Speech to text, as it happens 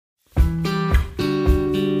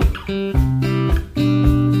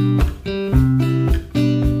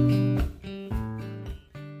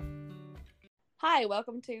Hi,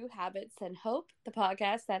 welcome to Habits and Hope, the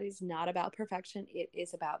podcast that is not about perfection. It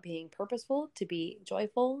is about being purposeful to be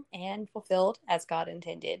joyful and fulfilled as God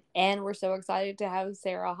intended. And we're so excited to have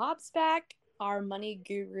Sarah Hobbs back, our money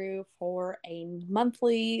guru, for a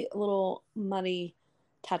monthly little money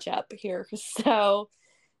touch up here. So,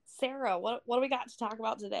 Sarah, what do we got to talk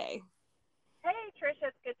about today? Hey, Trisha,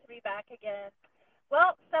 it's good to be back again.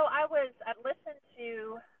 Well, so I listened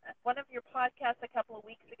to one of your podcasts a couple of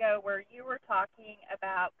weeks ago where you were talking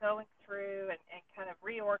about going through and kind of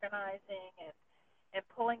reorganizing and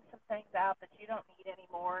pulling some things out that you don't need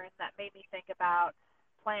anymore. And that made me think about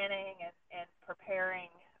planning and preparing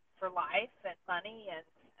for life and money and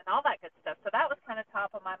all that good stuff. So that was kind of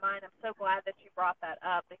top of my mind. I'm so glad that you brought that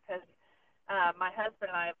up because my husband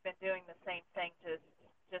and I have been doing the same thing,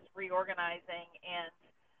 just reorganizing, and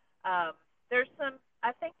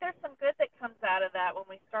I think there's some good that comes out of that when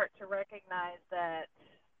we start to recognize that,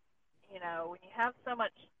 when you have so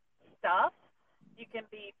much stuff, you can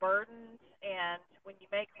be burdened, and when you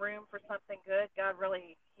make room for something good, God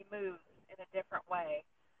really, He moves in a different way.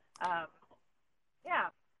 Um, yeah.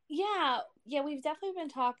 Yeah, we've definitely been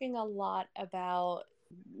talking a lot about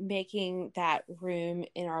making that room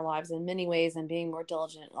in our lives in many ways and being more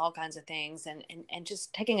diligent in all kinds of things and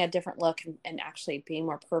just taking a different look and actually being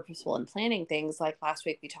more purposeful in planning things. Like last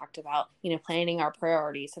week we talked about, planning our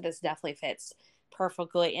priorities. So this definitely fits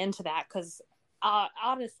perfectly into that because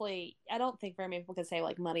honestly, I don't think very many people can say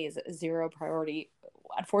like money is a zero priority.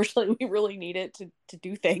 Unfortunately, we really need it to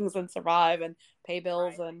do things and survive and pay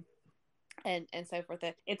bills Right. and so forth.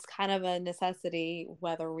 It's kind of a necessity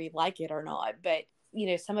whether we like it or not. But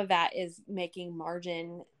some of that is making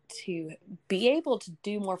margin to be able to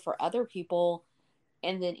do more for other people,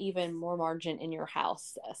 and then even more margin in your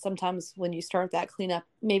house. Sometimes when you start that cleanup,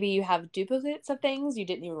 maybe you have duplicates of things you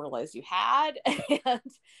didn't even realize you had, and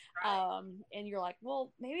Right. and you're like,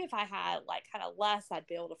 well, maybe if I had like kind of less, I'd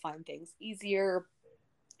be able to find things easier,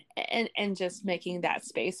 and just making that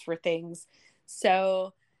space for things.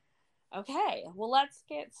 So okay, well, let's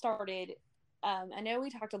get started. I know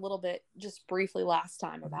we talked a little bit just briefly last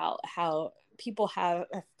time about how people have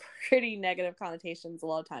a pretty negative connotations a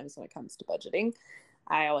lot of times when it comes to budgeting.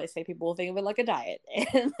 I always say people will think of it like a diet,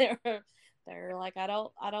 and they're like, I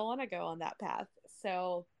don't want to go on that path.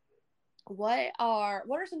 So, what are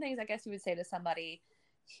some things I guess you would say to somebody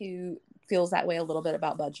who feels that way a little bit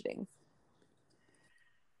about budgeting?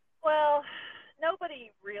 Well, nobody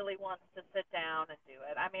really wants to sit down and do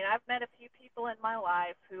it. I mean, I've met a few people in my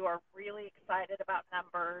life who are really excited about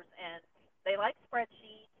numbers and they like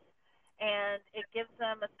spreadsheets, and it gives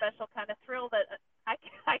them a special kind of thrill that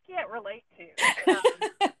I can't relate to.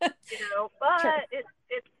 Sure. But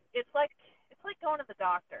it's like going to the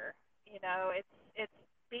doctor. It's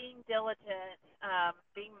being diligent,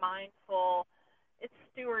 being mindful. It's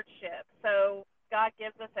stewardship. So God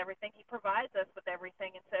gives us everything. He provides us with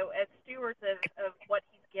everything. And so as stewards of what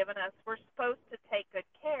He's given us, we're supposed to take good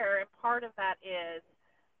care. And part of that is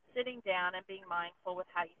sitting down and being mindful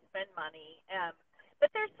with how you spend money. But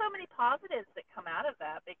there's so many positives that come out of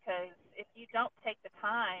that, because if you don't take the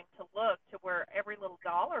time to look to where every little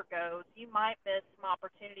dollar goes, you might miss some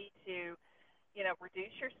opportunity to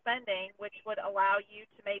reduce your spending, which would allow you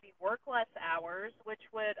to maybe work less hours, which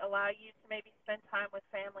would allow you to maybe spend time with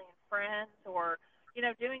family and friends, or,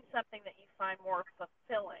 doing something that you find more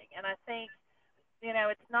fulfilling. And I think,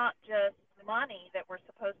 it's not just money that we're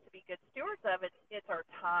supposed to be good stewards of. It's our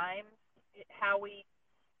time, how we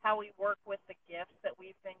work with the gifts that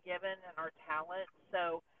we've been given and our talents.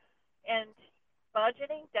 So, and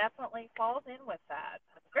budgeting definitely falls in with that.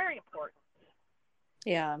 It's very important.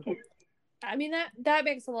 Yeah. I mean, that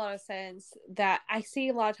makes a lot of sense. That I see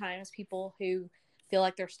a lot of times people who feel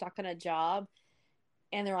like they're stuck in a job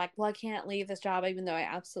and they're like, well, I can't leave this job even though I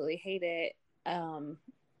absolutely hate it.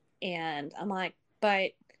 And I'm like,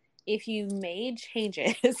 but if you made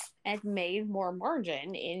changes and made more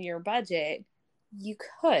margin in your budget, you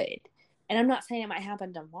could. And I'm not saying it might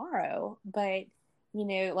happen tomorrow, but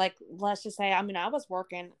like let's just say, I mean, I was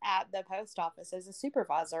working at the post office as a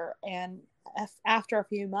supervisor, and after a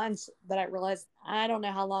few months that I realized I don't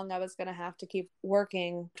know how long I was going to have to keep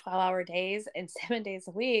working 12-hour days and 7 days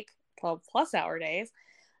a week, 12 plus hour days.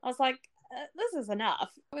 I was like, this is enough.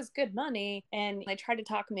 It was good money, and they tried to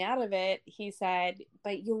talk me out of it. He said,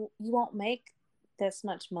 but you won't make this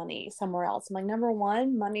much money somewhere else. I'm like, number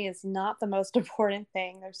one, money is not the most important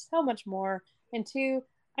thing. There's so much more. And two,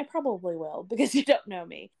 I probably will because you don't know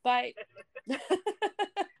me, but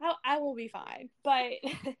I will be fine. But,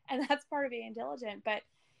 and that's part of being diligent. But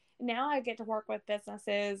now I get to work with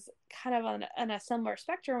businesses kind of on a similar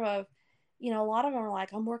spectrum of a lot of them are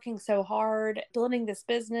like, I'm working so hard building this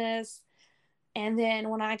business. And then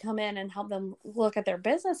when I come in and help them look at their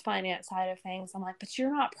business finance side of things, I'm like, but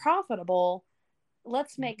you're not profitable.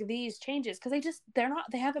 Let's make these changes. Cause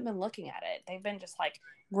they haven't been looking at it. They've been just like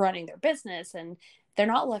running their business and they're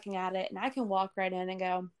not looking at it. And I can walk right in and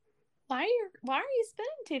go, why are you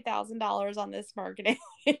spending $2,000 on this marketing?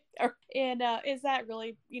 And is that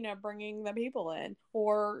really, bringing the people in?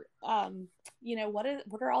 Or, what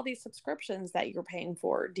are all these subscriptions that you're paying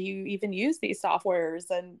for? Do you even use these softwares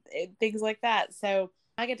and things like that? So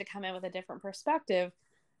I get to come in with a different perspective,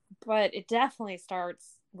 but it definitely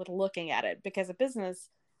starts with looking at it, because a business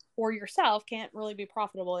or yourself can't really be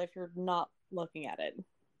profitable if you're not looking at it.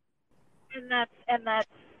 And that's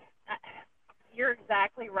you're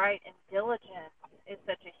exactly right. And diligence is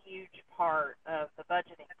such a huge part of the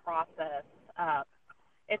budgeting process. Um,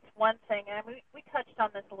 it's one thing, and we touched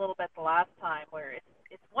on this a little bit the last time, where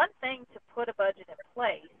it's one thing to put a budget in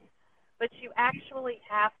place, but you actually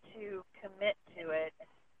have to commit to it.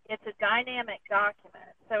 It's a dynamic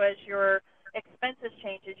document. So as your expenses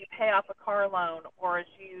change, as you pay off a car loan, or as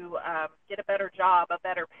you get a better job, a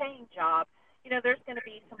better paying job, there's going to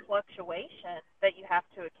be some fluctuation that you have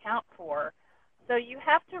to account for. So you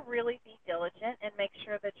have to really be diligent and make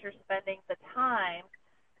sure that you're spending the time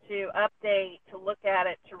to update, to look at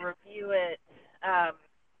it, to review it.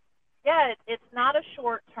 It's not a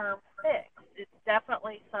short-term fix. It's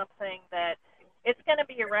definitely something that it's going to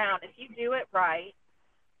be around if you do it right,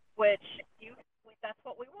 which that's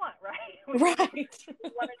what we want, right? Right. We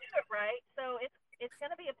want to do it right. So it's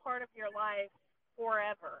going to be a part of your life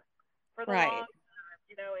forever, for the Right. long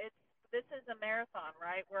term. This is a marathon,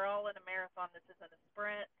 right? We're all in a marathon. This isn't a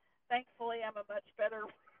sprint. Thankfully, I'm a much better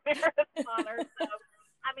marathoner. So,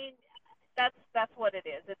 I mean, that's what it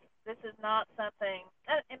is. This is not something,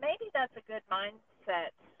 and maybe that's a good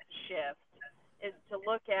mindset shift, is to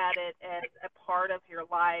look at it as a part of your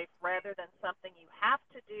life rather than something you have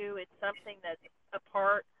to do. It's something that's a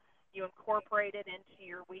part. You incorporate it into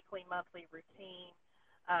your weekly, monthly routine,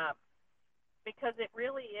 because it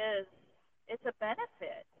really is. It's a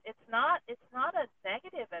benefit. It's not a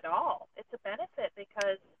negative at all. It's a benefit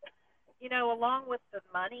because, along with the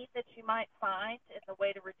money that you might find in the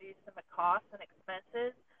way to reduce some of the costs and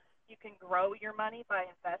expenses, you can grow your money by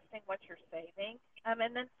investing what you're saving. And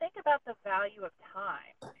then think about the value of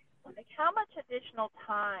time. Like, how much additional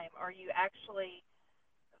time are you actually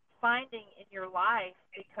finding in your life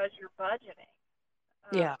because you're budgeting?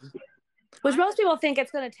 Yeah. Which most people think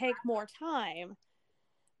it's going to take more time.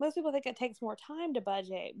 Most people think it takes more time to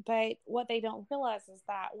budget, but what they don't realize is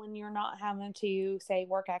that when you're not having to, say,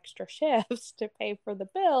 work extra shifts to pay for the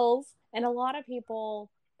bills, and a lot of people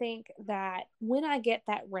think that when I get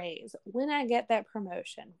that raise, when I get that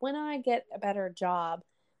promotion, when I get a better job,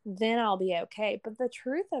 then I'll be okay. But the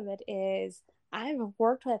truth of it is, I've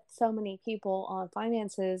worked with so many people on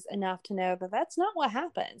finances enough to know that that's not what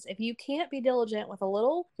happens. If you can't be diligent with a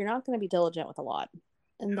little, you're not going to be diligent with a lot.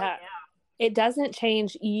 And that it doesn't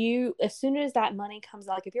change you as soon as that money comes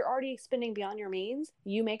out. Like, if you're already spending beyond your means,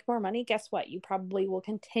 you make more money. Guess what? You probably will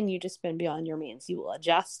continue to spend beyond your means. You will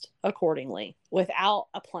adjust accordingly without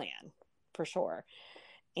a plan, for sure.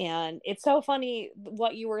 And it's so funny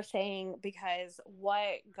what you were saying, because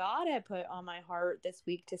what God had put on my heart this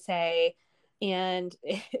week to say, and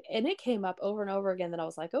it came up over and over again, that I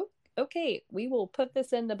was like, oh, okay, we will put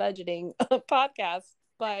this in the budgeting podcast.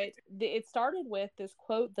 But it started with this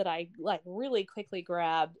quote that I really quickly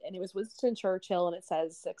grabbed, and it was Winston Churchill, and it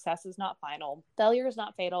says, "Success is not final. Failure is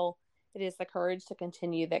not fatal. It is the courage to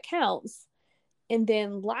continue that counts." And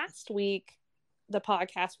then last week, the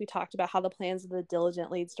podcast, we talked about how the plans of the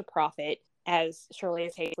diligent leads to profit, as surely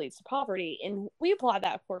as hate leads to poverty. And we apply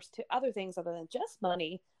that, of course, to other things other than just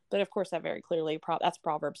money. But of course, that very clearly, that's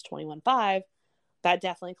Proverbs 21:5. That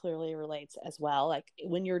definitely clearly relates as well. Like,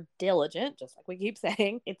 when you're diligent, just like we keep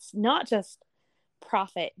saying, it's not just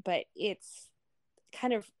profit, but it's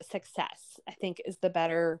kind of success, I think, is the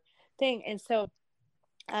better thing. And so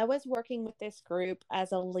I was working with this group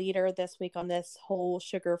as a leader this week on this whole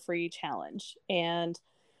sugar-free challenge. And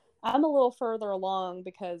I'm a little further along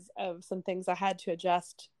because of some things I had to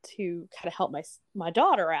adjust to kind of help my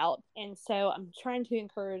daughter out. And so I'm trying to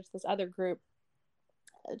encourage this other group,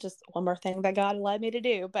 just one more thing that God led me to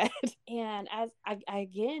do. But, and as I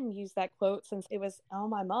again use that quote, since it was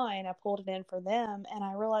on my mind, I pulled it in for them, and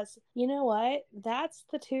I realized, you know what? That's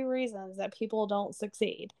the two reasons that people don't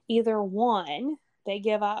succeed. Either one, they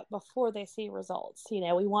give up before they see results. We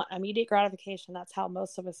want immediate gratification. That's how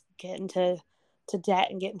most of us get into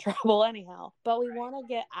debt and get in trouble anyhow. But we want to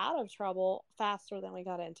get out of trouble faster than we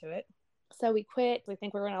got into it. So we quit. We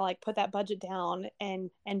think we're going to like put that budget down and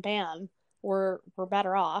bam, we're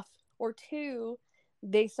better off. Or two,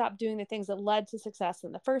 they stop doing the things that led to success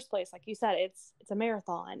in the first place. Like you said, it's a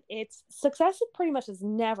marathon. It's success pretty much is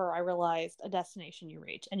never, I realized, a destination you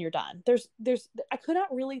reach and you're done. There's I could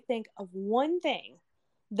not really think of one thing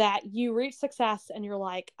that you reach success and you're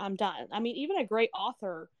like, I'm done. I mean, even a great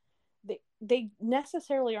author, they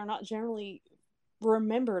necessarily are not generally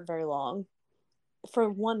remembered very long for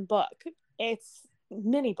one book. It's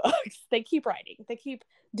many books. They keep writing. They keep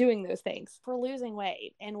doing those things. If we're losing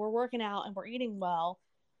weight and we're working out and we're eating well,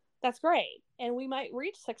 that's great. And we might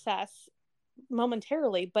reach success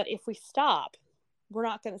momentarily, but if we stop, we're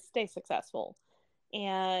not going to stay successful.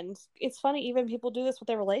 And it's funny, even people do this with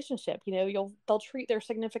their relationship. They'll treat their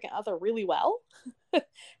significant other really well.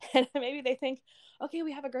 And maybe they think, okay,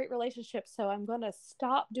 we have a great relationship, so I'm going to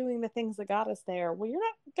stop doing the things that got us there. Well, you're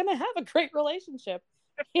not going to have a great relationship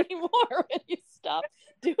anymore when you stop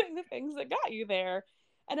doing the things that got you there.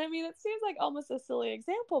 And I mean, it seems like almost a silly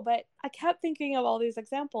example, but I kept thinking of all these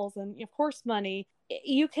examples. And of course, money,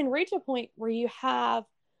 you can reach a point where you have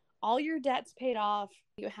all your debts paid off,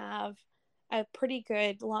 you have a pretty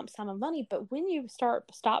good lump sum of money. But when you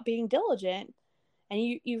stop being diligent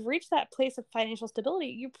and you've reached that place of financial stability,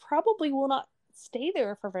 you probably will not stay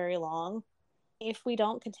there for very long if we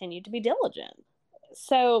don't continue to be diligent.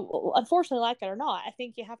 So unfortunately, like it or not, I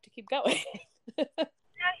think you have to keep going.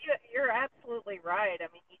 Yeah, you're absolutely right. I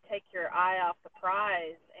mean, you take your eye off the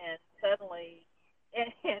prize, and suddenly,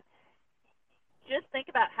 and just think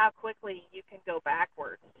about how quickly you can go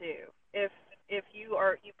backwards too. If you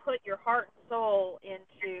put your heart and soul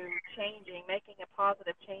into changing, making a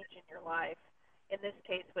positive change in your life, in this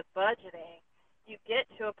case with budgeting, you get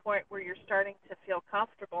to a point where you're starting to feel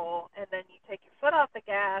comfortable, and then you take your foot off the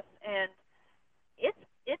gas, and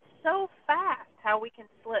it's so fast how we can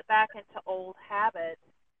slip back into old habits.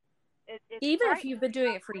 It's Even if frightening. you've been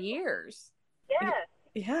doing it for years. Yes.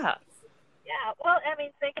 Yeah. Yeah. Well, I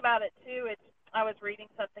mean, think about it too. I was reading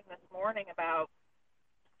something this morning about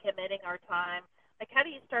committing our time. Like, how do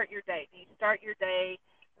you start your day? Do you start your day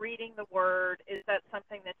reading the Word? Is that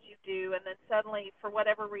something that you do? And then suddenly, for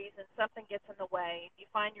whatever reason, something gets in the way. You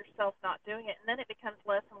find yourself not doing it, and then it becomes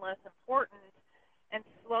less and less important. And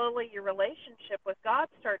slowly, your relationship with God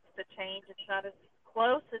starts to change. It's not as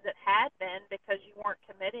close as it had been because you weren't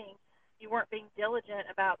committing. You weren't being diligent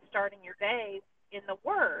about starting your day in the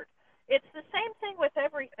Word. It's the same thing with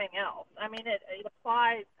everything else. I mean, it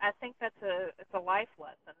applies. I think it's a life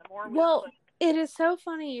lesson. The more we Well, put, it is so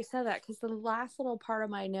funny you said that, because the last little part of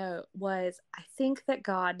my note was, I think that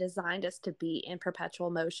God designed us to be in perpetual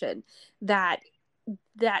motion. That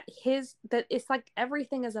it's like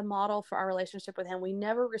everything is a model for our relationship with Him. We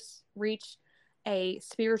never reach a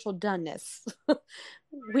spiritual doneness.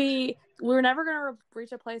 We're never going to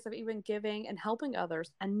reach a place of even giving and helping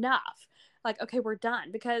others enough. Like, okay, we're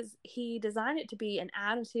done, because He designed it to be an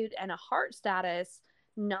attitude and a heart status,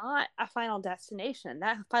 not a final destination.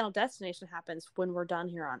 That final destination happens when we're done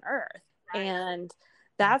here on earth. right. And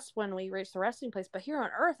that's when we reach the resting place. But here on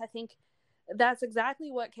earth, I think that's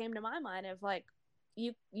exactly what came to my mind of like,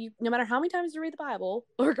 you no matter how many times you read the Bible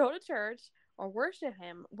or go to church or worship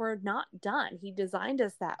Him, we're not done. He designed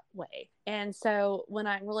us that way. And so when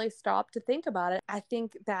I really stopped to think about it, I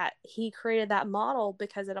think that He created that model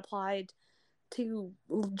because it applied to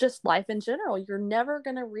just life in general. You're never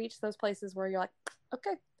going to reach those places where you're like,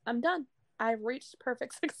 okay, I'm done. I've reached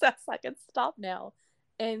perfect success. I can stop now.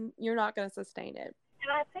 And you're not going to sustain it. And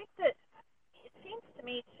I think that it seems to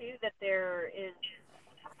me too that there is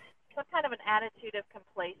some kind of an attitude of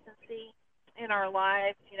complacency in our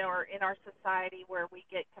lives, or in our society, where we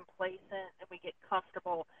get complacent and we get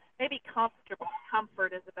comfortable. Maybe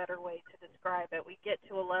comfort is a better way to describe it. We get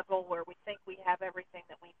to a level where we think we have everything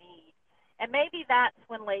that we need. And maybe that's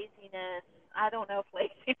when laziness, I don't know if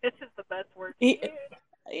laziness is the best word to use.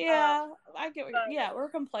 Yeah, I get But we're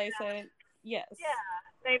complacent. Yes. yeah,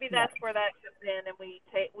 maybe Yeah. that's where that comes in, and we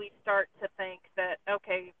start to think that,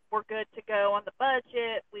 okay, we're good to go on the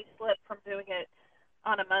budget. We slip from doing it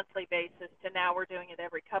on a monthly basis to now we're doing it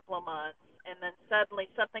every couple of months, and then suddenly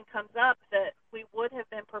something comes up that we would have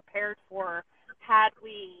been prepared for had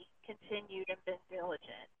we continued and been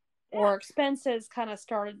diligent. Yeah. Or expenses kind of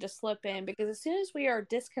started to slip in, because as soon as we are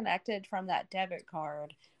disconnected from that debit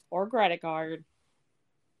card or credit card,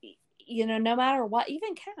 no matter what,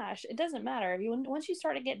 even cash, it doesn't matter. If once you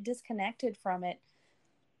start to get disconnected from it,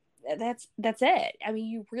 that's it. I mean,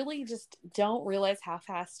 you really just don't realize how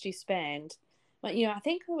fast you spend. But I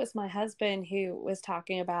think it was my husband who was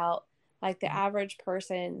talking about, like, the average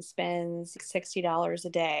person spends $60 a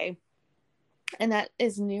day, and that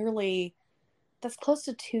is nearly that's close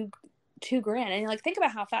to two grand. And like, think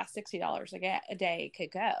about how fast $60 a day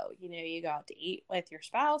could go. You know, you go out to eat with your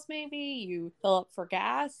spouse, maybe you fill up for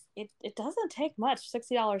gas. It doesn't take much.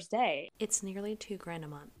 $60 a day. It's nearly $2,000 a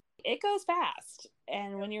month. It goes fast.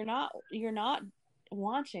 And when you're not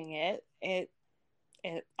watching it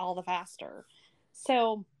all the faster.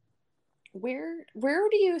 So where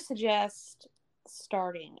do you suggest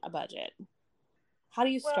starting a budget? How do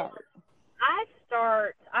you start?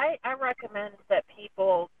 I recommend that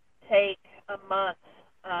people take a month,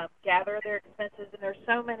 gather their expenses, and there's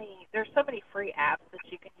so many free apps that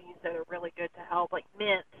you can use that are really good to help, like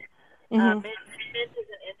Mint. Mint is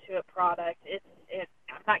an Intuit product.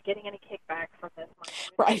 I'm not getting any kickback from this money.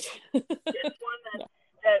 Right. It's one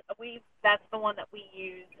that's the one that we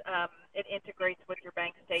use. It integrates with your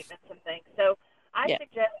bank statements and things. So I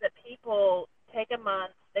suggest that people take a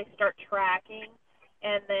month, they start tracking,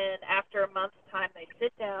 and then after a month's time, they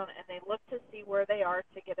sit down and they look to see where they are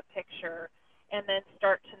to get a picture, and then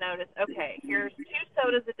start to notice, okay, here's 2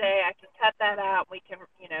 sodas a day. I can cut that out. We can,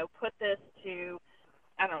 put this to,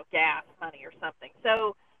 I don't know, gas money or something.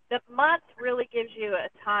 So the month really gives you a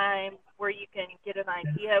time where you can get an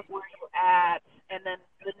idea of where you're at, and then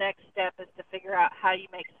the next step is to figure out how you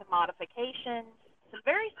make some modifications, some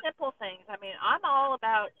very simple things. I mean, I'm all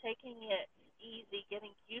about taking it easy,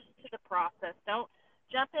 getting used to the process. Don't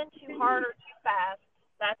jump in too hard or too fast.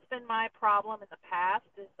 That's been my problem in the past,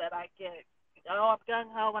 is that I get, I'm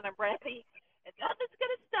gung-ho when I'm ready, and nothing's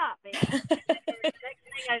going to stop me. And next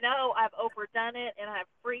thing I know, I've overdone it, and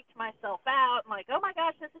I've freaked myself out. I'm like, oh my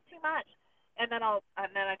gosh, this is too much. And then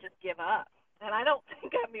I just give up. And I don't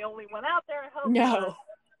think I'm the only one out there. I hope no. not.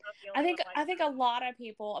 I think a lot of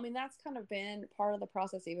people, I mean, that's kind of been part of the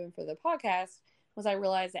process even for the podcast, was I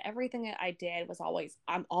realized that everything that I did was always,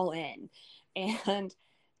 I'm all in. And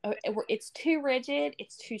it's too rigid.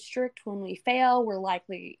 It's too strict. When we fail, we're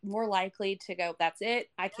more likely to go, that's it.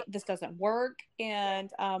 This doesn't work.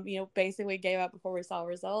 And, basically gave up before we saw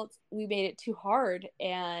results. We made it too hard.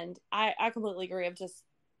 And I completely agree. Of just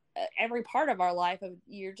every part of our life,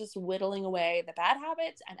 you're just whittling away the bad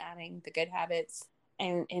habits and adding the good habits,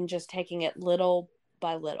 and just taking it little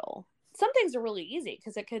by little. Some things are really easy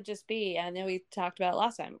because it could just be, I know we talked about it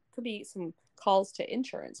last time, it could be some calls to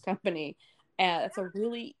insurance company. And it's a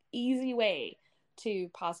really easy way to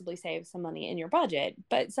possibly save some money in your budget.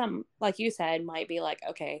 But some, like you said, might be like,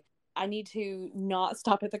 okay, I need to not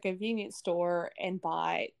stop at the convenience store and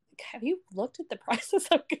buy. Have you looked at the prices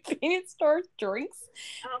of convenience store drinks?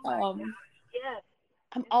 Oh my God. Yes.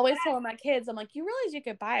 I'm always telling my kids, I'm like, you realize you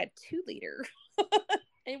could buy a 2-liter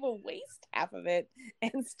and will waste half of it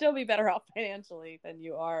and still be better off financially than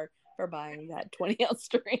you are for buying that 20-ounce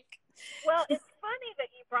drink. Well, it's funny that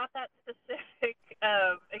you brought that specific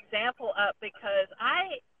example up, because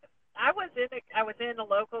I was in a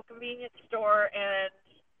local convenience store and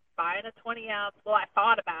buying a 20-ounce. Well, I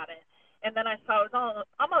thought about it, and then I saw it was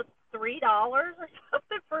almost $3 or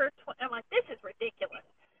something for a 20. I'm like, this is ridiculous.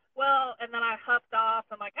 Well, and then I huffed off.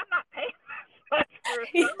 I'm like, I'm not paying this much for a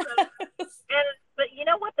soda. Yes. But you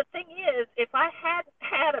know what the thing is? If I had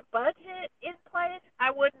had a budget in place,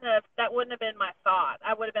 that wouldn't have been my thought.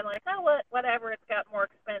 I would have been like, oh, whatever, it's got more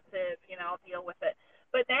expensive, I'll deal with it.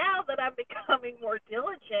 But now that I'm becoming more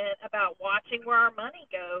diligent about watching where our money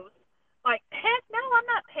goes, like, heck no, I'm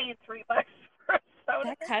not paying $3 for a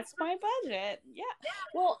soda. That cuts my budget. Yeah.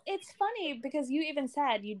 Well, it's funny because you even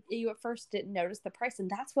said you at first didn't notice the price,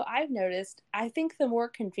 and that's what I've noticed. I think the more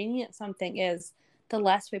convenient something is, the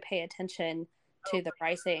less we pay attention to the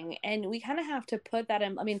pricing, and we kind of have to put that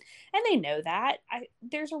in. I mean, and they know that.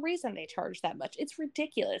 There's a reason they charge that much. It's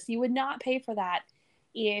ridiculous. You would not pay for that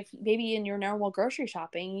if maybe in your normal grocery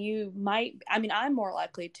shopping you might. I mean, I'm more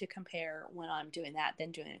likely to compare when I'm doing that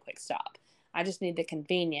than doing a quick stop. I just need the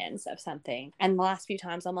convenience of something. And the last few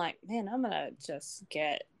times I'm like, man, I'm gonna just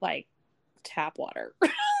get like tap water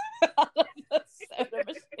out of the soda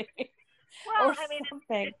machine. Well, I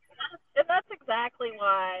mean, and that's exactly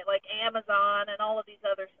why, like Amazon and all of these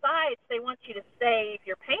other sites, they want you to save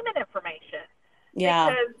your payment information. Yeah.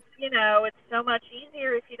 Because, it's so much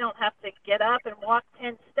easier if you don't have to get up and walk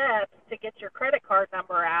 10 steps to get your credit card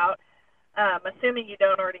number out, assuming you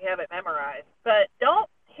don't already have it memorized. But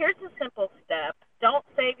here's a simple step. Don't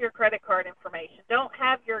save your credit card information. Don't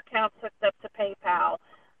have your accounts hooked up to PayPal.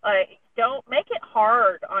 Don't make it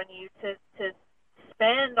hard on you to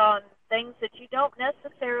spend on things that you don't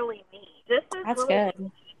necessarily need. That's really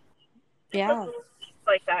good. Yeah.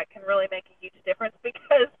 Like that can really make a huge difference,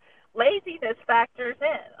 because laziness factors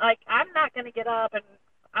in. Like, I'm not going to get up and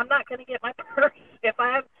I'm not going to get my purse if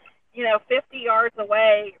I'm, 50 yards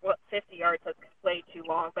away. Well, 50 yards, that's way too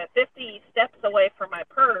long, but 50 steps away from my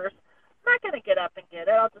purse, I'm not going to get up and get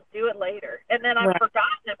it. I'll just do it later. And then I've Right.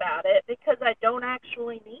 forgotten about it because I don't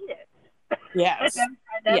actually need it. Yes. I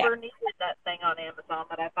never needed that thing on Amazon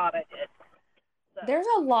that I thought I did. So. There's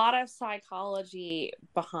a lot of psychology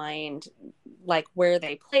behind like where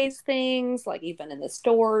they place things, like even in the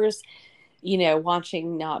stores,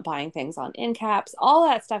 watching not buying things on end caps, all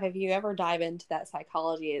that stuff. If you ever dive into that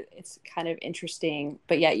psychology, it's kind of interesting,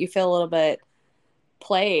 but yet you feel a little bit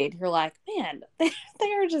played. You're like, man,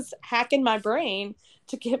 they are just hacking my brain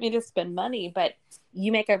to get me to spend money. But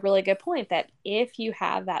you make a really good point that if you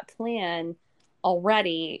have that plan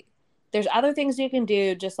already, there's other things you can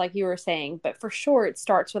do, just like you were saying, but for sure it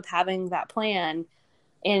starts with having that plan.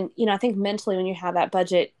 And I think mentally when you have that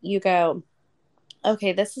budget, you go,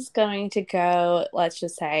 okay, this is going to go, let's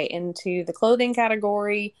just say, into the clothing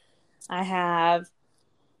category. I have,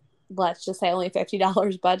 let's just say, only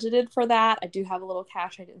 $50 budgeted for that. I do have a little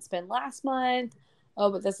cash I didn't spend last month.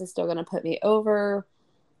 Oh, but this is still going to put me over.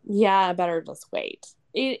 Yeah, I better just wait.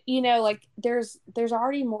 Like there's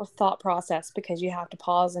already more thought process because you have to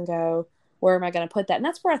pause and go, where am I going to put that? And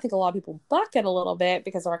that's where I think a lot of people bucket a little bit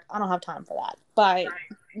because they're like, I don't have time for that. But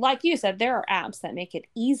like you said, there are apps that make it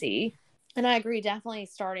easy. And I agree, definitely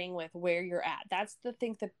starting with where you're at. That's the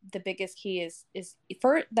thing. The biggest key is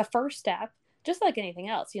for the first step, just like anything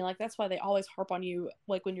else. Like that's why they always harp on you,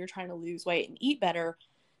 like when you're trying to lose weight and eat better,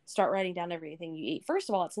 start writing down everything you eat. First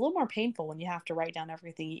of all, it's a little more painful when you have to write down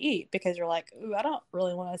everything you eat because you're like, ooh, I don't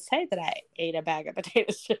really want to say that I ate a bag of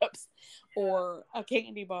potato chips or a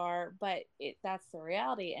candy bar, but that's the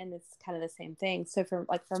reality. And it's kind of the same thing. So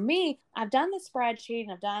for me, I've done the spreadsheet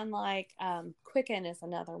and I've done Quicken is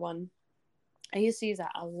another one. I used to use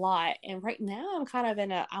that a lot. And right now I'm kind of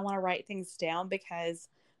I want to write things down because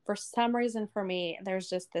for some reason for me, there's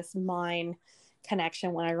just this mind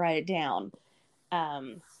connection when I write it down.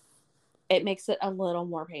 It makes it a little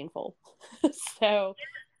more painful. So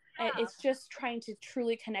it's just trying to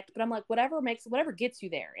truly connect. But I'm like, whatever gets you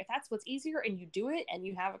there. If that's what's easier and you do it and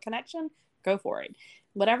you have a connection, go for it.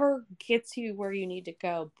 Whatever gets you where you need to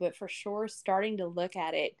go. But for sure, starting to look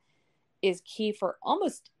at it is key for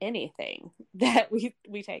almost anything that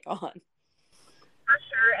we take on. For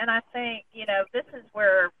sure. And I think, this is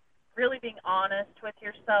where really being honest with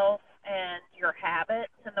yourself and your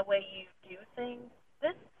habits and the way you do things,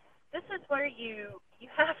 this is where you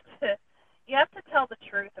have to tell the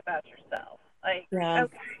truth about yourself. Like, yeah.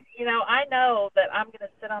 Okay, I know that I'm going to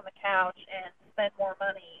sit on the couch and spend more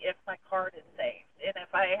money if my card is saved. And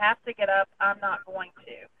if I have to get up, I'm not going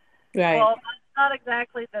to. Right. Well, that's not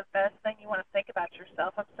exactly the best thing you want to think about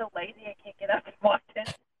yourself. I'm so lazy I can't get up and walk in.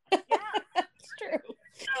 Yeah. It's true.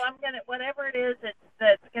 So I'm going to, whatever it is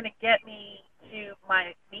that's going to get me to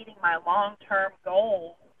meeting my long-term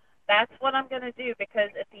goals, that's what I'm going to do because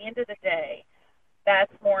at the end of the day,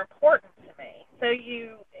 that's more important to me. So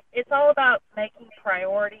it's all about making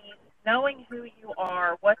priorities, knowing who you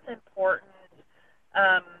are, what's important,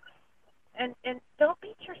 and don't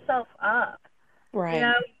beat yourself up. Right.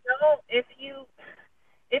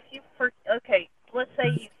 Okay, let's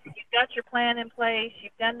say you've got your plan in place,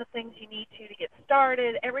 you've done the things you need to get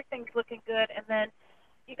started, everything's looking good, and then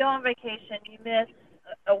you go on vacation, you miss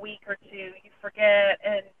a week or two, you forget,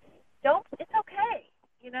 and it's okay,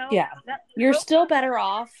 Yeah. You're still better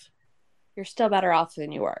off. You're still better off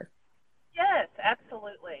than you were. Yes,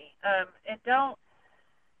 absolutely. And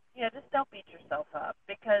just don't beat yourself up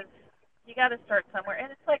because you got to start somewhere.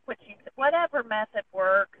 And it's like whatever method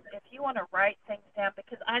works. If you want to write things down,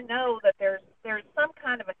 because I know that there's some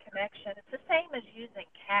kind of a connection. It's the same as using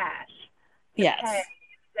cash to pay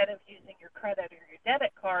instead of using your credit or your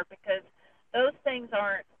debit card because those things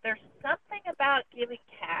aren't. There's something about giving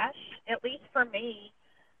cash, at least for me.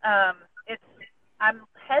 I'm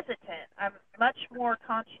hesitant. I'm much more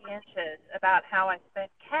conscientious about how I spend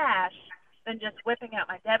cash than just whipping out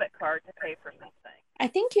my debit card to pay for something. I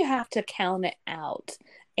think you have to count it out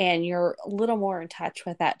and you're a little more in touch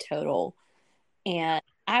with that total. And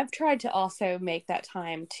I've tried to also make that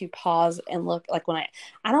time to pause and look like when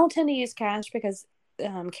I don't tend to use cash because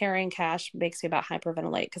carrying cash makes me about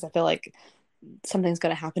hyperventilate because I feel like something's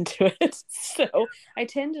going to happen to it. So I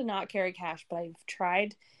tend to not carry cash, but I've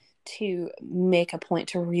tried to make a point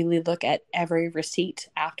to really look at every receipt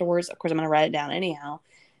afterwards. Of course, I'm going to write it down anyhow.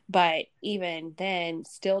 But even then,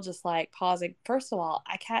 still just like pausing. First of all,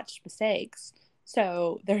 I catch mistakes.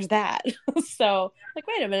 So there's that. So like,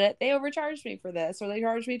 wait a minute, they overcharged me for this or they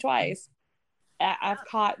charged me twice. I've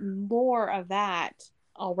caught more of that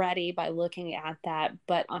already by looking at that.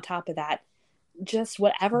 But on top of that, just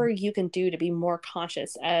whatever you can do to be more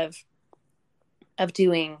conscious of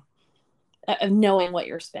doing of knowing what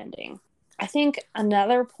you're spending. I think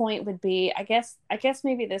another point would be, I guess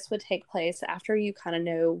maybe this would take place after you kind of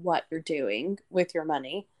know what you're doing with your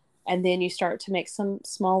money, and then you start to make some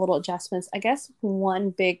small little adjustments. I guess one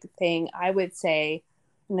big thing I would say,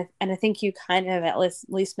 and I think you kind of at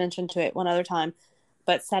least mentioned to it one other time,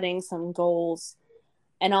 but setting some goals.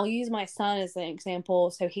 And I'll use my son as an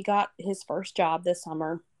example. So he got his first job this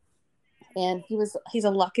summer, and he's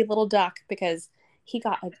a lucky little duck because he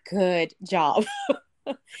got a good job.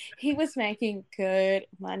 He was making good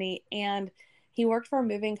money, and he worked for a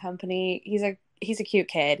moving company. He's a cute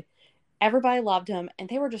kid. Everybody loved him, and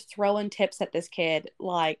they were just throwing tips at this kid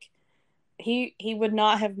like he would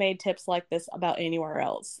not have made tips like this about anywhere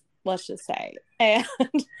else, let's just say. And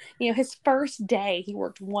his first day he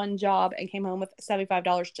worked one job and came home with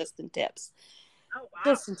 $75 just in tips. Oh, wow.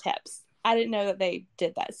 Just in tips. I didn't know that they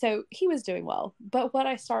did that. So he was doing well. But what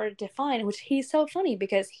I started to find, which he's so funny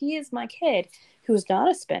because he is my kid who is not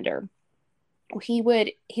a spender. He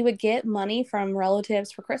would get money from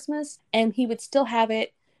relatives for Christmas, and he would still have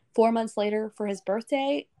it 4 months later for his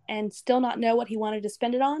birthday and still not know what he wanted to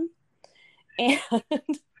spend it on. And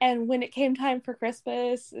and when it came time for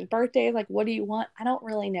Christmas, birthday, like, what do you want? I don't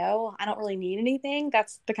really know. I don't really need anything.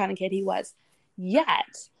 That's the kind of kid he was.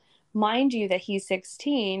 Yet, mind you, that he's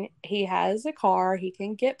 16, he has a car, he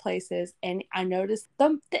can get places, and I noticed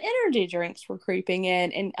the energy drinks were creeping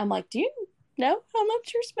in, and I'm like, do you know how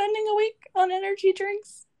much you're spending a week on energy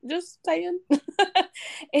drinks? Just saying.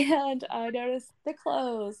 And I noticed the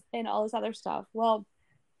clothes and all this other stuff. Well,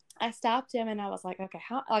 I stopped him and I was like, okay,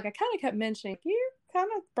 how, like, I kind of kept mentioning, you're kind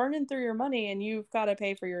of burning through your money and you've got to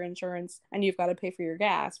pay for your insurance and you've got to pay for your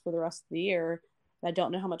gas for the rest of the year. I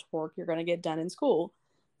don't know how much work you're going to get done in school.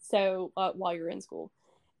 So while you're in school.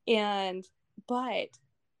 But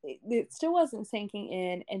it still wasn't sinking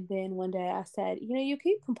in. And then one day I said, you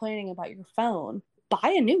keep complaining about your phone.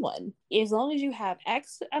 Buy a new one. As long as you have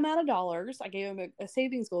X amount of dollars, I gave him a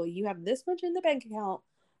savings goal. You have this much in the bank account.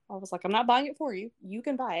 I was like, I'm not buying it for you. You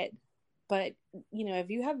can buy it. But, if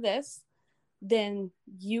you have this, then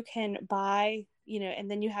you can buy,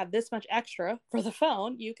 and then you have this much extra for the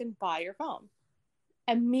phone, you can buy your phone.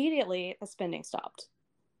 Immediately, the spending stopped.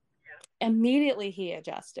 Immediately, he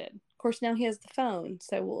adjusted. Of course, now he has the phone,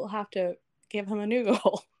 so we'll have to give him a new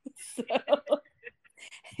goal. So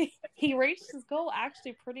he reached his goal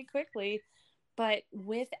actually pretty quickly. But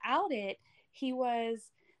without it, he was...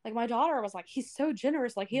 Like, my daughter was like, he's so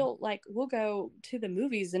generous. Like, we'll go to the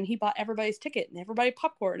movies and he bought everybody's ticket and everybody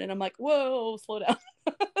popcorn. And I'm like, whoa, slow down.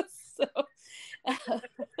 So,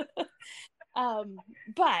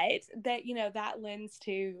 but that lends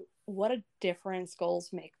to what a difference goals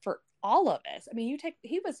make for all of us. I mean,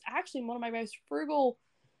 he was actually one of my most frugal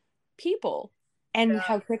people, and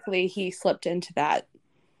how quickly he slipped into that.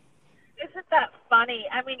 Isn't that funny?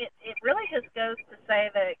 I mean, it really just goes to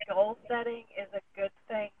say that goal setting is a good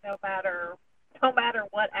thing no matter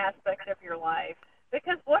what aspect of your life.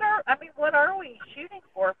 Because what are we shooting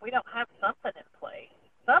for if we don't have something in place?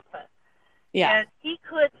 Something. Yeah. And he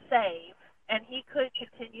could save and he could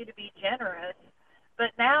continue to be generous,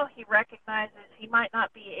 but now he recognizes he might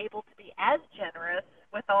not be able to be as generous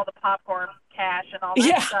with all the popcorn cash and all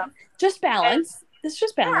that stuff. Just balance. It's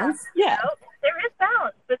just balance. Yeah. There is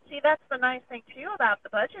balance. But see, that's the nice thing, too, about the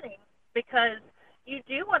budgeting, because you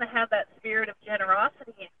do want to have that spirit of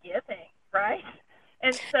generosity and giving, right?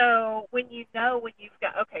 And so when you've got,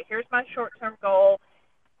 okay, here's my short-term goal,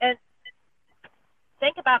 and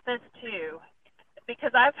think about this, too,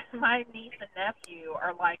 because my niece and nephew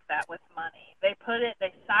are like that with money. They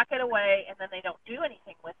sock it away, and then they don't do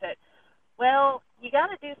anything with it. Well, you got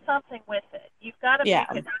to do something with it. You've got to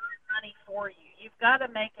make it money for you. You've got to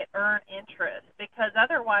make it earn interest, because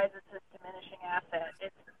otherwise it's a diminishing asset.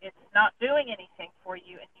 It's not doing anything for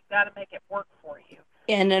you, and you've got to make it work for you.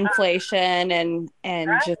 And inflation and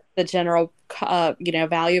right? Just the general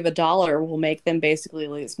value of a dollar will make them basically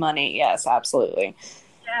lose money. Yes, absolutely.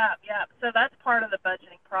 Yeah. So that's part of the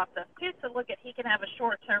budgeting process too. So he can have a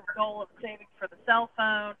short-term goal of saving for the cell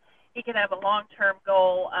phone. He could have a long-term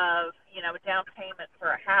goal of a down payment for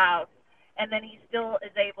a house. And then he still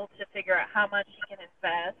is able to figure out how much he can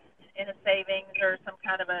invest in a savings or some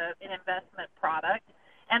kind of an investment product.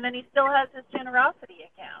 And then he still has his generosity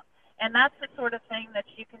account. And that's the sort of thing that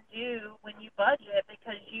you can do when you budget,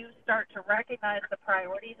 because you start to recognize the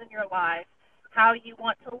priorities in your life, how you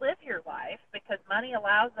want to live your life, because money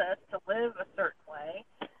allows us to live a certain way.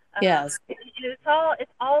 Yes. It's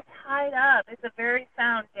all tied up. It's a very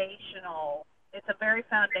foundational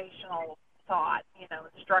thought,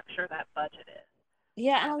 structure that budget is.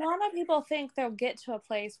 Yeah, and a lot of people think they'll get to a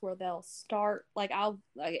place where they'll start, like,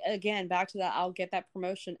 again, back to that, I'll get that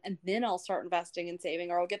promotion and then I'll start investing and saving,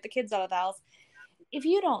 or I'll get the kids out of the house. If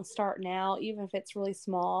you don't start now, even if it's really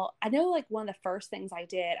small, I know, like, one of the first things I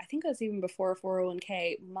did, I think it was even before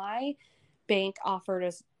 401k, my bank offered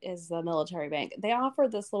us, is the military bank. They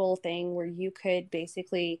offered this little thing where you could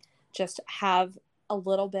basically just have a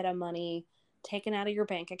little bit of money taken out of your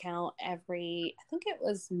bank account every, I think it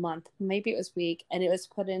was month, maybe it was week, and it was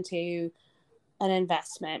put into an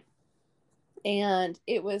investment. And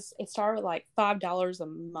it started with like $5 a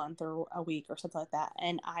month or a week or something like that.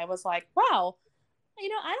 And I was like, wow,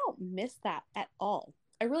 I don't miss that at all.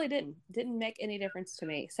 I really didn't make any difference to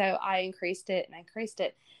me. So I increased it and I increased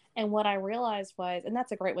it. And what I realized was, and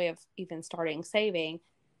that's a great way of even starting saving,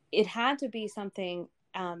 it had to be something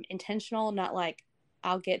intentional, not like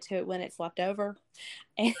I'll get to it when it's left over,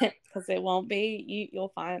 and because it won't be. You'll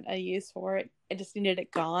find a use for it. I just needed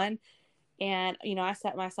it gone. And, I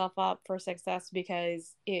set myself up for success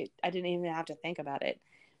because I didn't even have to think about it.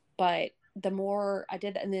 But the more I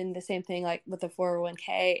did, and then the same thing, like with the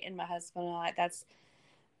 401k and my husband and I,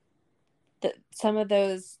 some of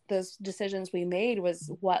those decisions we made was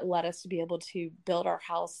what led us to be able to build our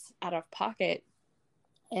house out of pocket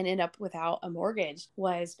and end up without a mortgage,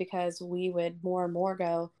 was because we would more and more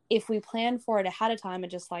go, if we plan for it ahead of time and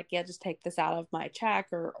just like, yeah, just take this out of my check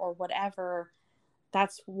or whatever.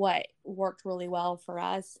 That's what worked really well for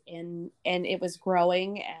us. And it was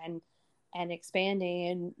growing and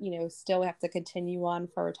expanding, and, still have to continue on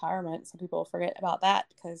for retirement. So people forget about that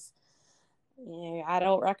because, I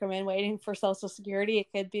don't recommend waiting for Social Security.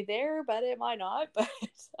 It could be there, but it might not. But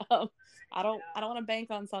I don't want to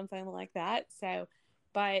bank on something like that. So,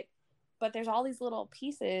 but there's all these little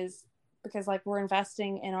pieces because, like, we're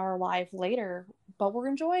investing in our life later, but we're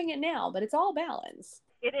enjoying it now. But it's all balance.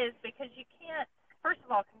 It is, because you can't. First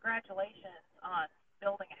of all, congratulations on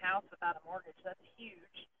building a house without a mortgage. That's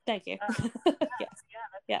huge. Thank you. Yes. Yeah,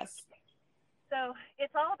 that's Yes. huge. So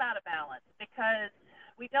it's all about a balance, because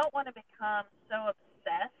we don't want to become so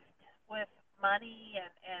obsessed with money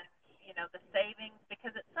and the savings,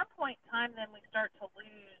 because at some point in time then we start to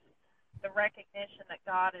lose the recognition that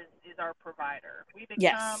God is our provider. We become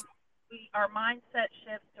Yes. our mindset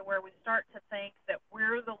shifts to where we start to think that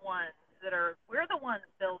we're the ones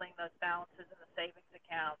building those balances in the savings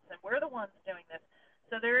accounts, and we're the ones doing this.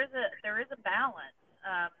 So there is a balance.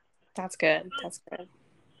 That's good. That's good.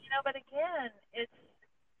 But again,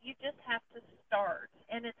 you just have to start,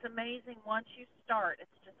 and it's amazing once you start.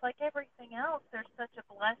 It's just like everything else. There's such a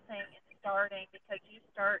blessing in starting, because you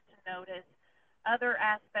start to notice other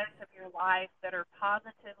aspects of your life that are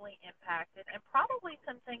positively impacted, and probably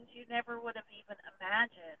some things you never would have even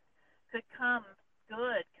imagined could come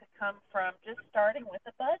from just starting with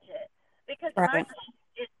a budget. Because Right.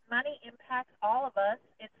 money impacts all of us.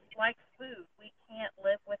 It's like food. We can't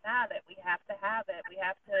live without it. We have to have it. We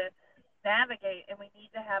have to navigate, and we need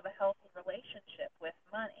to have a healthy relationship with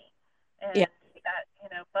money. Yeah.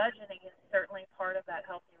 And that, budgeting is certainly part of that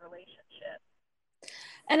healthy relationship.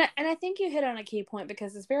 And I think you hit on a key point,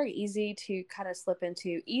 because it's very easy to kind of slip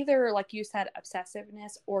into either, like you said,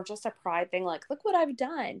 obsessiveness, or just a pride thing, like, look what I've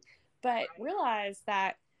done. But realize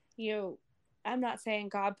that, I'm not saying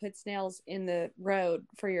God puts nails in the road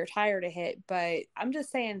for your tire to hit, but I'm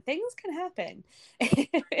just saying things can happen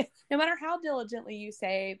no matter how diligently you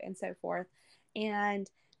save and so forth. And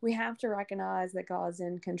we have to recognize that God's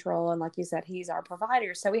in control. And like you said, he's our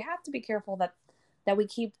provider. So we have to be careful that we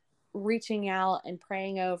keep reaching out and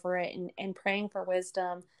praying over it and praying for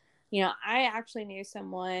wisdom. I actually knew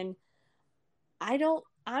someone,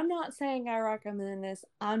 I'm not saying I recommend this.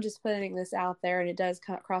 I'm just putting this out there, and it does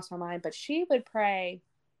cross my mind. But she would pray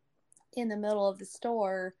in the middle of the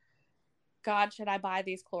store, God, should I buy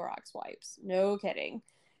these Clorox wipes? No kidding.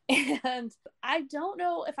 And I don't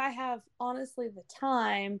know if I have, honestly, the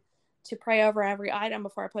time to pray over every item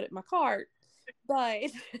before I put it in my cart.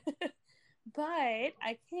 But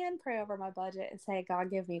I can pray over my budget and say,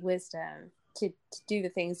 God, give me wisdom to do the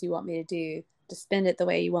things you want me to do, to spend it the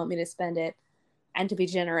way you want me to spend it, and to be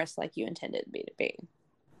generous like you intended me to be.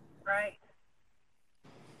 Right.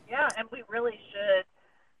 Yeah, and we really should.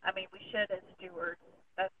 We should, as stewards.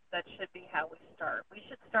 That should be how we start. We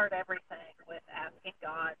should start everything with asking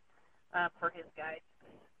God for His guidance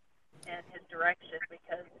and His direction,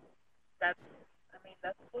 because that's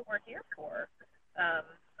what we're here for.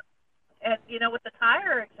 And with the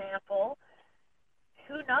tire example,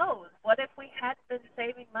 who knows? What if we hadn't been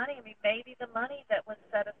saving money? Maybe the money that was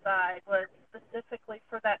set aside was specifically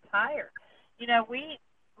for that tire.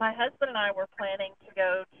 My husband and I were planning to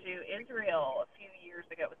go to Israel a few years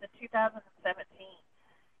ago. It was in 2017.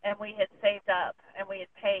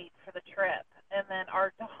 trip. And then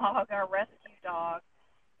our dog, our rescue dog,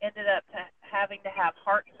 ended up having to have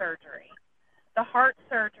heart surgery. The heart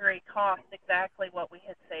surgery cost exactly what we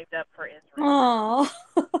had saved up for Israel. Oh.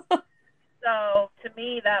 So to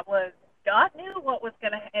me, that was, God knew what was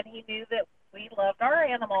going to, and He knew that we loved our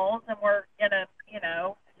animals and we're gonna,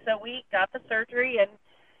 so we got the surgery,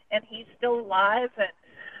 and he's still alive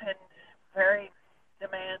and very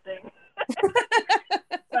demanding.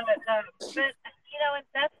 But and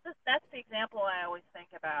that's the example I always think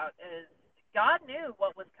about is God knew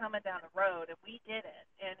what was coming down the road, and we didn't,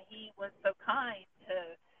 and He was so kind to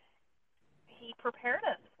He prepared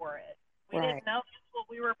us for it. We Right. didn't know what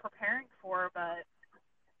we were preparing for, but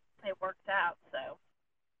it worked out. So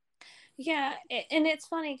yeah, and it's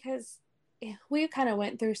funny because we kind of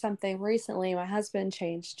went through something recently. My husband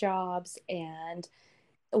changed jobs, and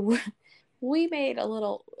we made a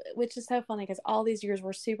little, which is so funny because all these years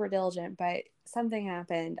we're super diligent, but something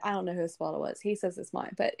happened. I don't know whose fault it was. He says it's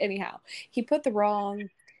mine, but anyhow, he put the wrong,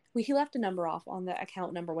 he left a number off on the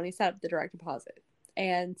account number when he set up the direct deposit.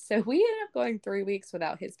 And so we ended up going 3 weeks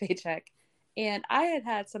without his paycheck. And I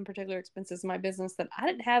had some particular expenses in my business that I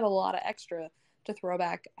didn't have a lot of extra to throw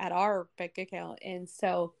back at our bank account. And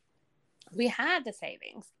so we had the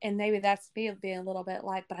savings, and maybe that's me being a little bit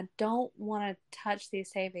like, but I don't want to touch these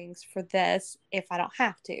savings for this if I don't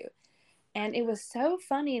have to. And it was so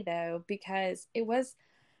funny though, because it was,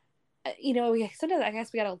 sometimes I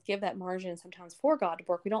guess we got to give that margin sometimes for God to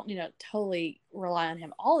work. We don't, totally rely on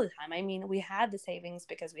Him all the time. I mean, we had the savings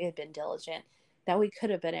because we had been diligent, that we could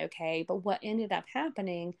have been okay. But what ended up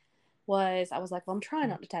happening was I was like, well, I'm trying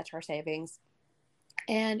not to touch our savings.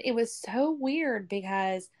 And it was so weird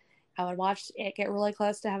because I would watch it get really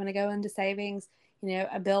close to having to go into savings.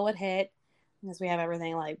 A bill would hit, because we have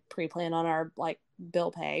everything like pre-planned on our like bill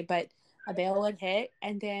pay, but a bill would hit,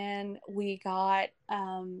 and then we got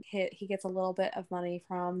he gets a little bit of money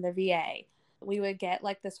from the VA. We would get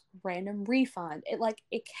like this random refund.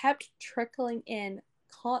 It kept trickling in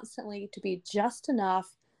constantly to be just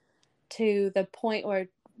enough to the point where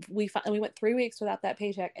we went 3 weeks without that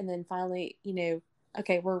paycheck, and then finally,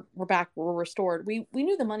 okay, we're back, we're restored. We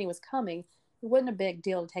knew the money was coming. It wasn't a big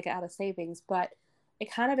deal to take it out of savings, but it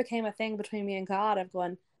kind of became a thing between me and God of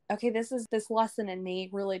going, okay, this is this lesson in me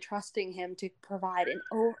really trusting Him to provide. And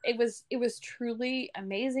it was truly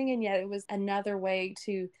amazing, and yet it was another way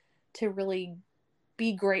to really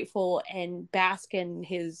be grateful and bask in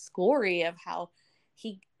His glory of how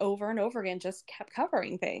He over and over again just kept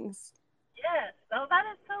covering things. yes, oh, that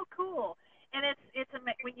is so cool. And it's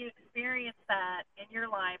when you experience that in your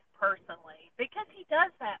life personally, because He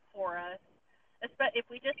does that for us. If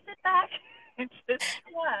we just sit back and just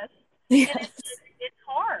trust, Yes. and it's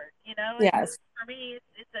hard, Yes. For me,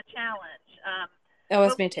 it's a challenge. That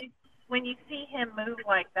was But me too. when you see Him move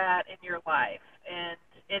like that in your life, and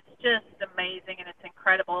it's just amazing and it's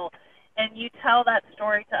incredible, and you tell that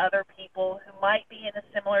story to other people who might be in a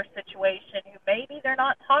similar situation, who maybe they're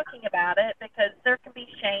not talking about it because there can be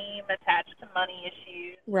shame attached to money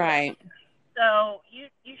issues. Right. So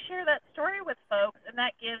you share that story with folks, and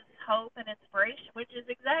that gives hope and inspiration, which is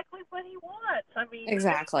exactly what He wants. I mean,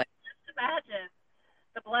 Exactly. just imagine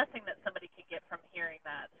the blessing that somebody can get from hearing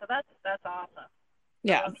that. So that's awesome.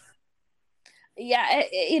 Yeah. Yeah,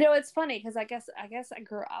 it's funny because I guess I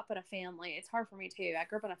grew up in a family. It's hard for me too. I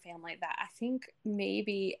grew up in a family that I think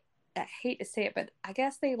maybe, I hate to say it, but I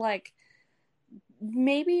guess they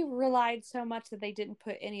maybe relied so much that they didn't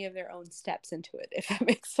put any of their own steps into it, if that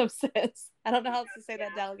makes some sense. I don't know how to say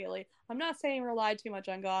that delicately. I'm not saying rely too much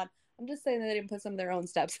on God. I'm just saying that they didn't put some of their own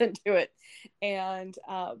steps into it. And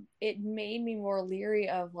it made me more leery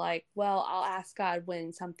of like, well, I'll ask God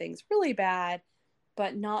when something's really bad,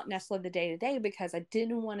 but not necessarily the day-to-day, because I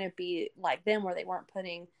didn't want to be like them where they weren't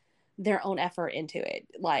putting their own effort into it.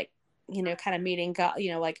 Like, kind of meeting God,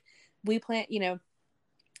 like we plant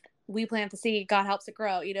the seed, God helps it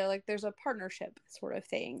grow, like there's a partnership sort of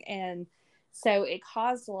thing. And so it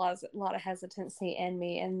caused a lot of hesitancy in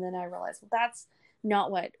me. And then I realized, well, that's not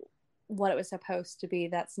what it was supposed to be.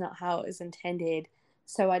 That's not how it was intended.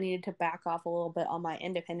 So I needed to back off a little bit on my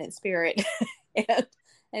independent spirit.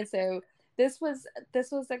 and so this was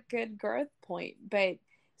a good growth point. But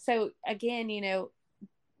so again,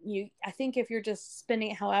 I think if you're just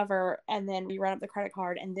spending it however, and then you run up the credit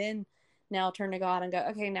card, and then now turn to God and go,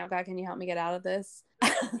 okay, now God, can you help me get out of this?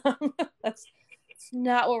 That's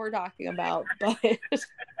not what we're talking about, but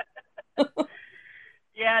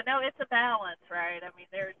Yeah, no, it's a balance, right? I mean,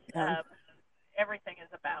 there's yeah. everything is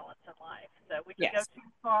a balance in life. So we can go Yes. too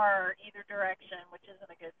far either direction, which isn't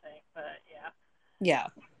a good thing. But yeah. Yeah.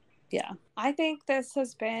 Yeah. I think this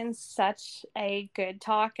has been such a good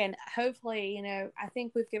talk, and hopefully, I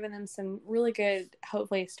think we've given them some really good,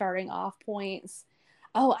 hopefully, starting off points.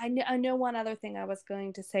 Oh, I know one other thing I was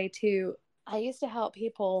going to say too. I used to help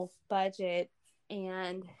people budget,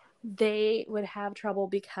 and they would have trouble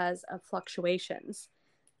because of fluctuations.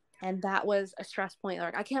 And that was a stress point.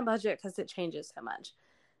 Like, I can't budget because it changes so much.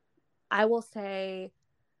 I will say,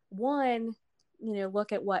 one,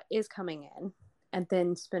 look at what is coming in and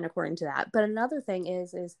then spend according to that. But another thing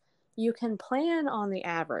is you can plan on the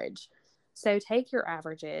average. So take your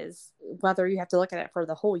averages, whether you have to look at it for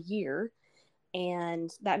the whole year,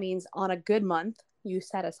 and that means on a good month you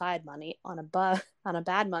set aside money. On a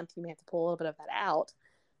bad month you may have to pull a little bit of that out.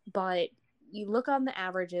 But you look on the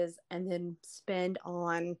averages and then spend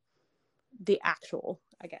on the actual,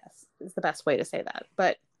 I guess, is the best way to say that.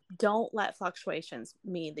 But don't let fluctuations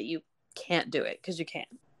mean that you can't do it, because you can.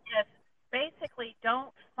 Yes, basically,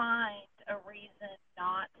 don't find a reason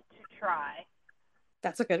not to try.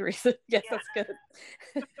 That's a good reason. Yes, Yeah. that's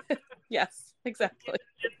good. Yes, exactly.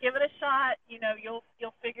 Just give it a shot.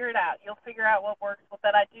 You'll figure it out. You'll figure out what works.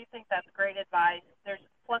 But I do think that's great advice. There's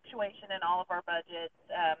fluctuation in all of our budgets.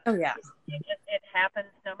 Oh yeah. It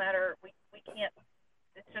happens no matter. We can't.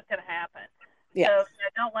 It's just going to happen. Yeah. So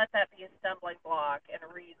don't let that be a stumbling block and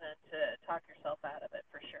a reason to talk yourself out of it,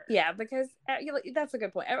 for sure. Yeah, because that's a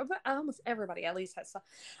good point. Almost everybody at least has some.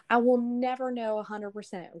 I will never know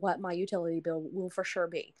 100% what my utility bill will for sure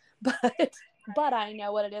be, but I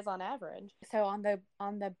know what it is on average. So on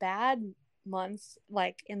the bad months,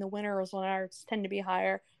 like in the winters when ours tend to be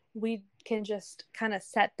higher, we can just kind of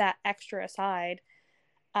set that extra aside.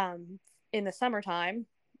 In the summertime,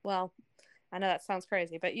 well, I know that sounds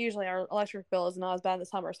crazy, but usually our electric bill is not as bad in the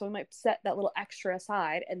summer. So we might set that little extra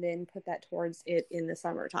aside and then put that towards it in the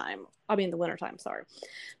summertime. I mean, the wintertime, sorry.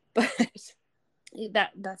 But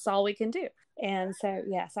that's all we can do. And so,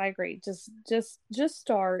 yes, I agree. Just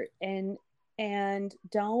start and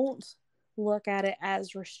don't look at it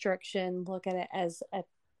as restriction. Look at it as a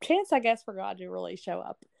chance, I guess, for God to really show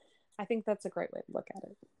up. I think that's a great way to look at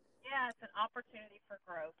it. Yeah, it's an opportunity for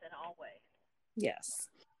growth in all ways. Yes.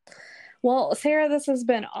 Well, Sarah, this has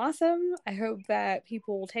been awesome. I hope that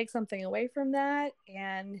people will take something away from that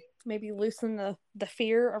and maybe loosen the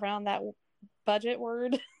fear around that budget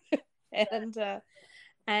word and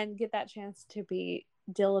get that chance to be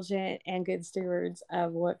diligent and good stewards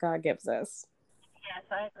of what God gives us. Yes,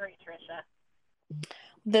 I agree, Tricia.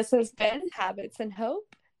 This has been Habits and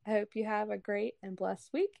Hope. I hope you have a great and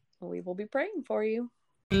blessed week. We will be praying for you.